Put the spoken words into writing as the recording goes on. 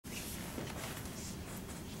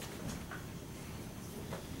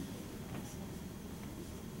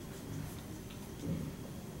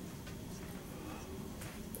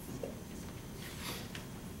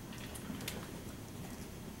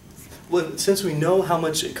Well, since we know how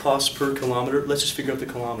much it costs per kilometer, let's just figure out the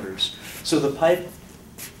kilometers. So the pipe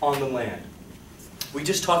on the land. We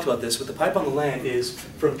just talked about this, but the pipe on the land is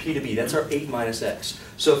from P to B. That's our 8 minus x.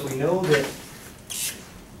 So if we know that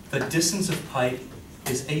the distance of pipe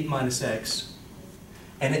is 8 minus x,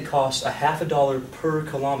 and it costs $0.50 per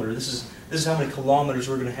kilometer, this is how many kilometers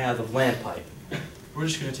we're going to have of land pipe. We're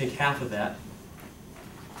just going to take half of that,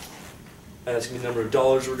 and that's going to be the number of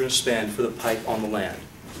dollars we're going to spend for the pipe on the land.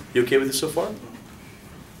 You okay with this so far?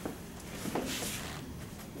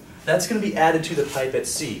 That's going to be added to the pipe at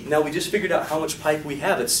C. Now we just figured out how much pipe we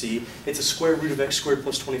have at C. It's a square root of x squared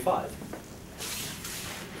plus 25.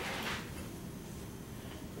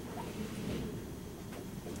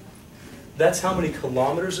 That's how many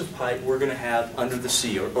kilometers of pipe we're going to have under the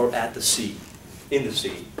sea, or at the sea, in the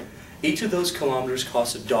sea. Each of those kilometers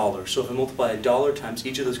costs $1. So if I multiply $1 times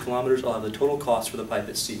each of those kilometers, I'll have the total cost for the pipe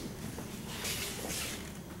at sea.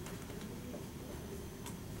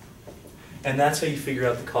 And that's how you figure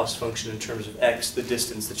out the cost function in terms of x, the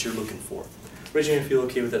distance that you're looking for. Raise your hand if you feel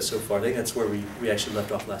okay with that so far. I think that's where we actually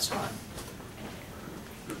left off last time.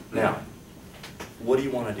 Now, what do you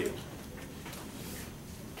want to do?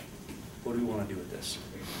 What do we want to do with this?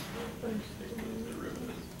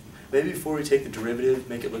 Maybe before we take the derivative,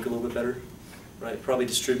 make it look a little bit better, right? Probably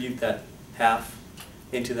distribute that half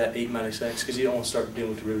into that 8 minus x, because you don't want to start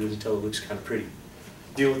dealing with derivatives until it looks kind of pretty.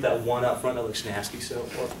 Deal with that 1 out front, that looks nasty, so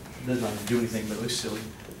well, it does not do anything, but it looks silly.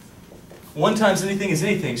 1 times anything is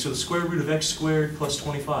anything, so the square root of x squared plus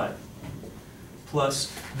 25.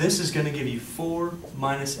 Plus, this is going to give you 4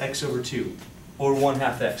 minus x over 2, or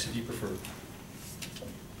 1/2 x if you prefer.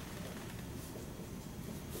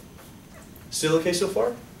 Still okay so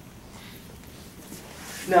far?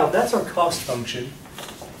 Now, that's our cost function,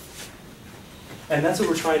 and that's what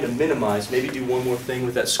we're trying to minimize. Maybe do one more thing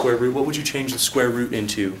with that square root. What would you change the square root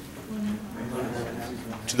into?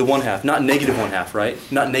 To the 1/2. Not negative 1/2, right?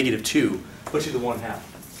 Not negative 2, but to the 1/2.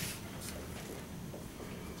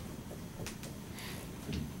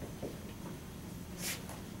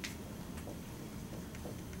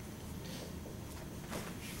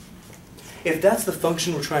 If that's the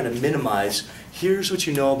function we're trying to minimize, here's what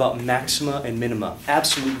you know about maxima and minima.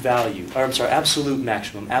 Absolute value, or I'm sorry, absolute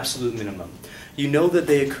maximum, absolute minimum. You know that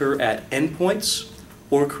they occur at endpoints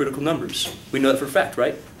or critical numbers. We know that for a fact,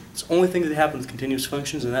 right? It's the only thing that happens with continuous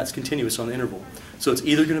functions, and that's continuous on the interval. So it's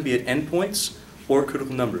either going to be at endpoints or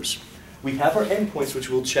critical numbers. We have our endpoints, which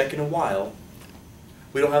we'll check in a while.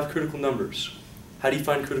 We don't have critical numbers. How do you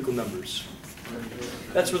find critical numbers?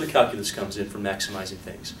 That's where the calculus comes in for maximizing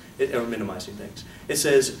things, or minimizing things. It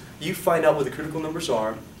says, you find out where the critical numbers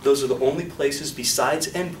are. Those are the only places besides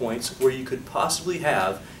endpoints where you could possibly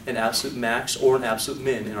have an absolute max or an absolute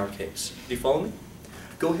min in our case. Do you follow me?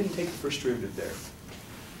 Go ahead and take the first derivative there.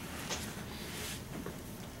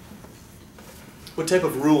 What type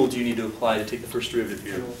of rule do you need to apply to take the first derivative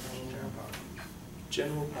here?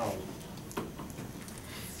 General power.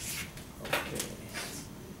 Okay.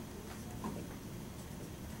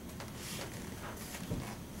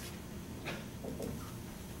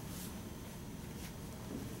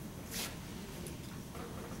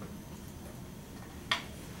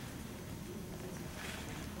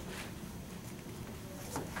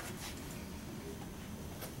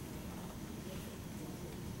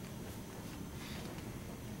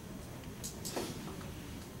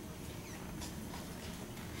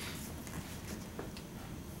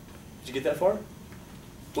 Did you get that far?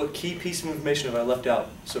 What key piece of information have I left out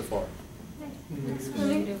so far? The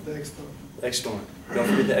exponent. Exponent. Don't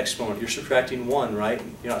forget the exponent. You're subtracting 1, right?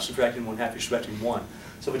 You're not subtracting 1/2, you're subtracting 1.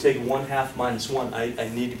 So if I take 1/2 minus 1, I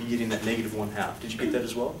need to be getting that negative 1/2. Did you get that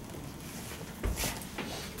as well?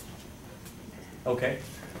 Okay.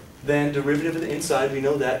 Then derivative of the inside, we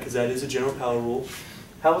know that because that is a general power rule.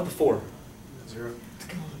 How about the 4? 0.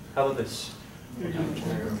 How about this? Negative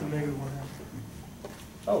 1/2.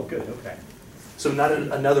 Oh, good, okay. So not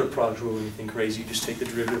another product rule or anything crazy, you just take the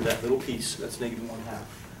derivative of that little piece, that's negative 1/2.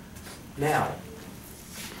 Now,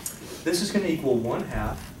 this is going to equal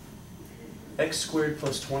 1/2 x squared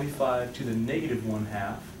plus 25 to the negative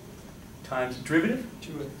 1/2 times derivative?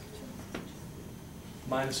 2x.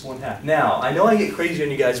 Minus 1/2. Now, I know I get crazy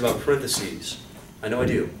on you guys about parentheses. I know I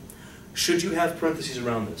do. Should you have parentheses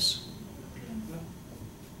around this?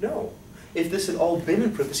 No. If this had all been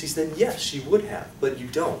in parentheses, then yes, you would have, but you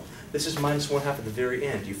don't. This is minus 1/2 at the very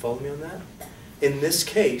end. Do you follow me on that? In this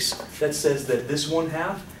case, that says that this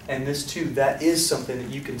 1/2 and this 2, that is something that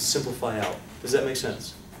you can simplify out. Does that make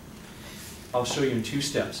sense? I'll show you in 2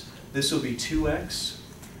 steps. This will be 2x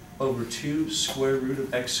over 2 square root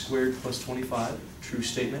of x squared plus 25, true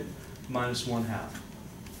statement, minus 1/2.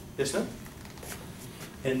 Yes, no?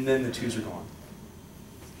 And then the 2's are gone.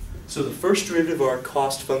 So the first derivative of our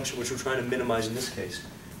cost function, which we're trying to minimize in this case,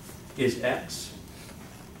 is x.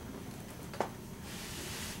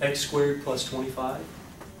 X squared plus 25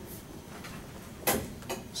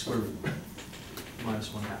 square root minus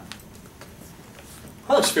 1/2.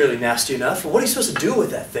 Well, that's fairly nasty enough. What are you supposed to do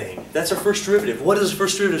with that thing? That's our first derivative. What does the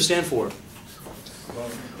first derivative stand for?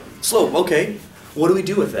 Slope. Okay. What do we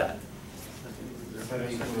do with that?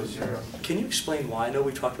 Can you explain why? I know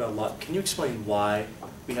we talked about a lot. Can you explain why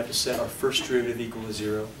we have to set our first derivative equal to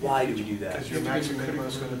 0? Why do we do that? Because your maximum minimum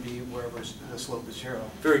is going to be wherever the slope is 0.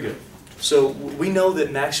 Very good. So we know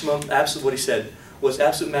that maximum, absolute, what he said was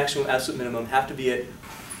absolute maximum, absolute minimum have to be at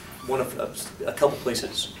one of a couple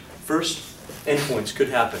places. First, endpoints could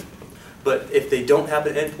happen. But if they don't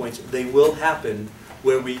happen at endpoints, they will happen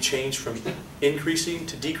where we change from increasing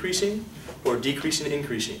to decreasing or decreasing to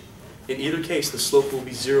increasing. In either case, the slope will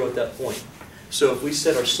be 0 at that point. So if we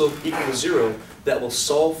set our slope equal to 0, that will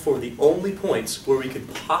solve for the only points where we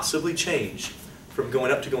could possibly change from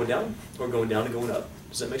going up to going down or going down to going up.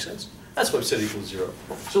 Does that make sense? That's why we set it equal to 0.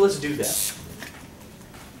 So let's do that.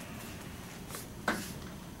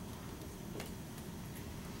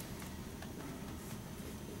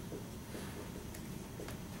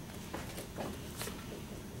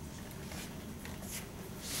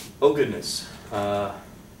 Oh goodness.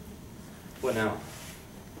 What now?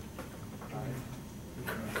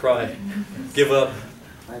 Cry. Give up.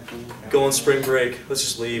 Go on spring break. Let's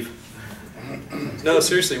just leave. No,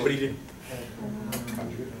 seriously, what do you do?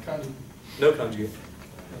 No conjugate.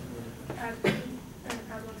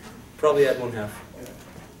 Probably add 1/2.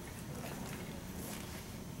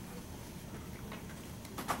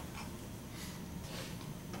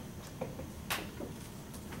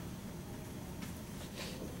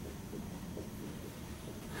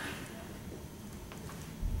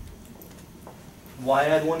 Why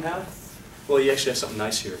add 1/2? Well, you actually have something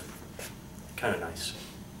nice here. Kind of nice.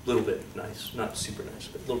 A little bit nice. Not super nice,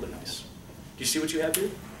 but a little bit nice. Do you see what you have here?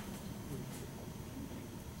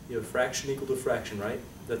 You have a fraction equal to a fraction, right?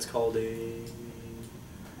 That's called a...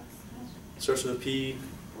 Starts with a P,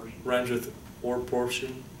 rhymes with or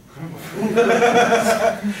portion.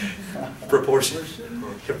 Proportion.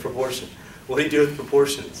 Proportion. What do you do with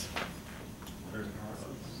proportions?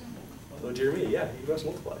 Oh dear me, yeah, you cross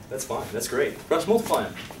multiply. That's fine, that's great. Cross multiply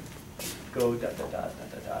them. Go dot, dot, dot,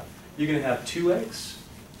 dot, dot, dot. You're going to have 2x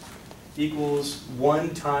equals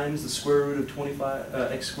 1 times the square root of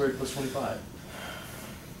 25, x squared plus 25.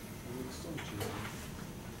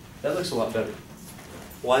 That looks a lot better.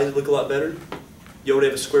 Why does it look a lot better? You already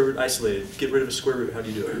have a square root isolated. Get rid of a square root, how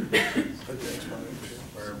do you do it?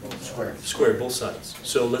 Square both sides.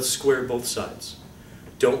 So let's square both sides.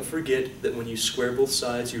 Don't forget that when you square both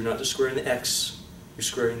sides, you're not just squaring the x, you're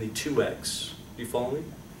squaring the 2x. Do you follow me?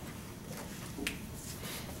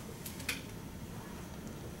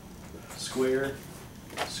 Square,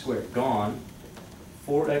 square, gone.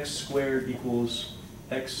 4x squared equals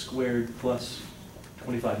x squared plus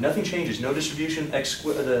 25. Nothing changes. No distribution. X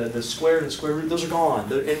squared, the square and the square root, those are gone.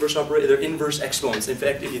 They're inverse operator. They're inverse exponents. In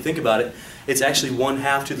fact, if you think about it, it's actually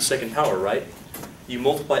 1/2 to the second power, right? You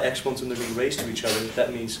multiply exponents when they're being raised to each other.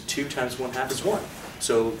 That means 2 times 1/2 is 1.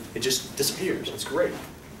 So it just disappears. It's great.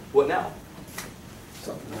 What now?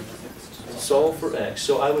 Solve for x.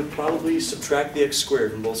 So I would probably subtract the x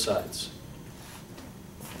squared from both sides.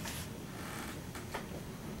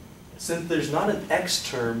 Since there's not an x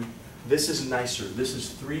term, this is nicer. This is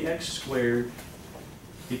 3x squared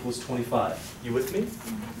equals 25. You with me?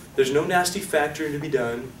 There's no nasty factoring to be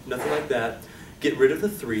done, nothing like that. Get rid of the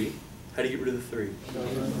 3. How do you get rid of the 3?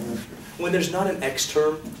 When there's not an x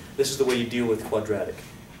term, this is the way you deal with quadratic.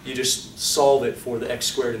 You just solve it for the x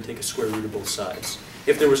squared and take a square root of both sides.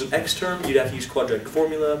 If there was an x term, you'd have to use quadratic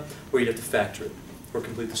formula, or you'd have to factor it, or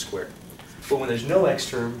complete the square. But when there's no x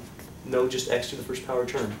term, no just x to the first power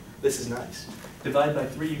term, this is nice. Divide by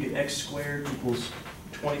 3, you get x squared equals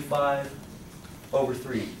 25 over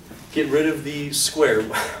 3. Get rid of the square.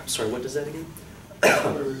 Sorry, what does that again?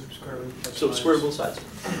 So square both sides.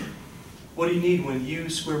 What do you need when you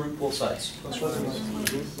square root both sides?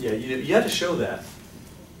 Yeah, you have to show that.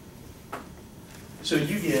 So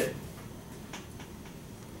you get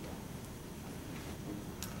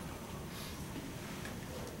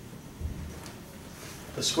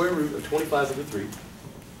the square root of 25 over 3,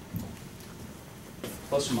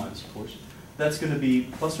 plus or minus, of course. That's going to be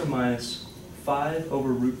plus or minus 5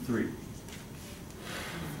 over root 3.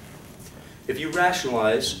 If you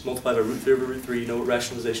rationalize, multiply by root 3 over root 3, you know what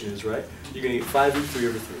rationalization is, right? You're going to get 5 root 3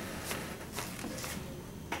 over 3.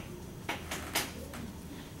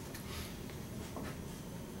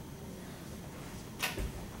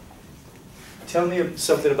 Tell me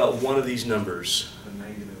something about one of these numbers. The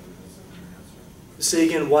negative is an answer. Say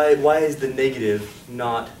again, why is the negative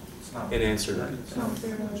not It's not an answer? It's not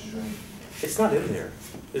within the string. It's not in there.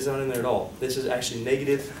 It's not in there at all. This is actually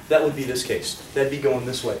negative. That would be this case. That'd be going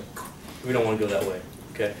this way. We don't want to go that way.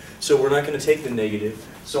 Okay? So we're not going to take the negative.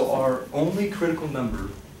 So our only critical number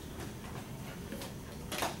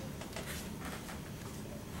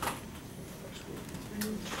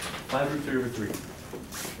 (5√3/3).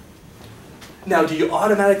 Now, do you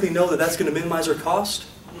automatically know that that's going to minimize our cost?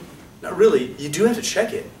 Not really. You do have to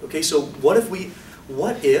check it. Okay, so what if we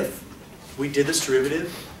did this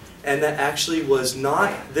derivative and that actually was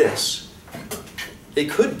not this?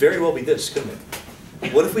 It could very well be this, couldn't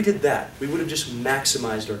it? What if we did that? We would have just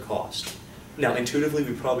maximized our cost. Now, intuitively,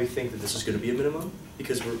 we probably think that this is going to be a minimum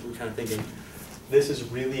because we're kind of thinking, this is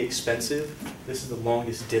really expensive, this is the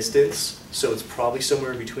longest distance, so it's probably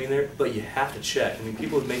somewhere in between there, but you have to check. I mean,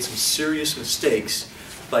 people have made some serious mistakes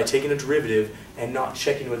by taking a derivative and not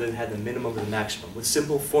checking whether it had the minimum or the maximum. With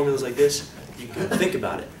simple formulas like this, you can think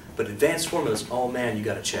about it. But advanced formulas, oh man, you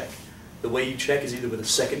got to check. The way you check is either with a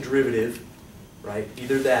second derivative, right?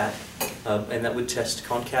 Either that, and that would test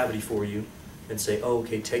concavity for you, and say, oh,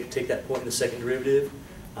 okay, take that point in the second derivative.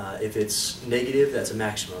 If it's negative, that's a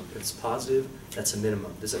maximum. If it's positive, that's a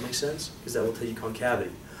minimum. Does that make sense? Because that will tell you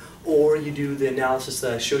concavity. Or you do the analysis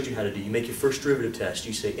that I showed you how to do. You make your first derivative test.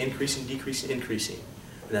 You say increasing, decreasing, increasing.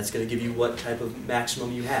 And that's going to give you what type of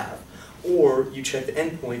maximum you have. Or you check the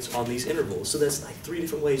endpoints on these intervals. So that's like 3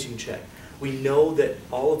 different ways you can check. We know that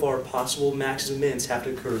all of our possible maxes and mins have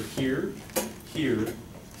to occur here, here,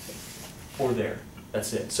 or there.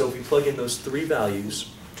 That's it. So if we plug in those 3 values,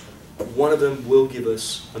 one of them will give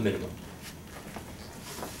us a minimum.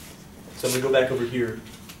 So I'm going to go back over here.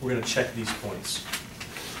 We're going to check these points.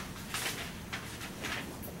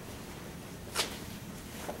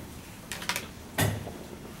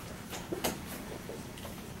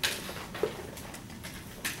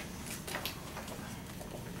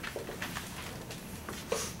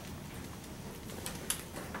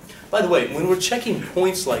 By the way, when we're checking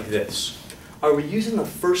points like this, are we using the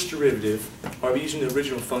first derivative, or are we using the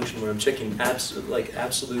original function where I'm checking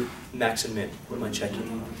absolute max and min? What am I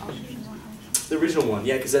checking? The original one,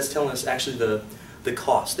 yeah, because that's telling us actually the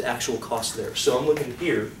cost, the actual cost there. So I'm looking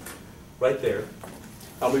here, right there.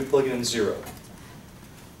 Are we plugging in 0?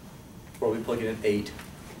 Or are we plugging in 8,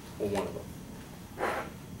 or one of them?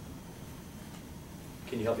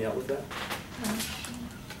 Can you help me out with that?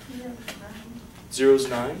 0 is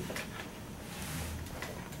 9.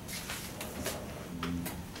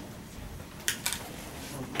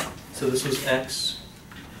 So this was x.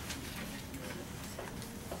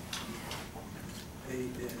 8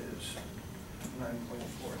 is 9.43.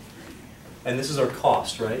 And this is our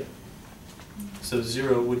cost, right? So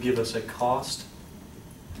 0 would give us a cost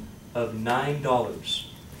of $9.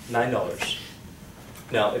 $9.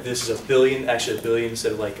 Now, if this is a billion, actually a billion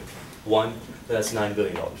instead of like 1, that's $9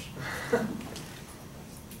 billion. I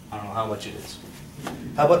don't know how much it is.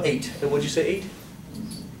 How about 8? What did you say, 8?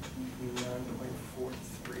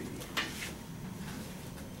 9.43.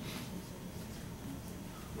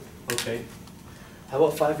 Okay. How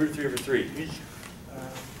about 5√3/3?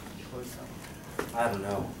 Close enough. I don't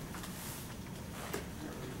know.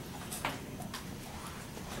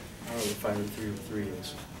 I don't know what 5√3/3 is.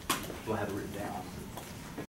 We'll have it written down.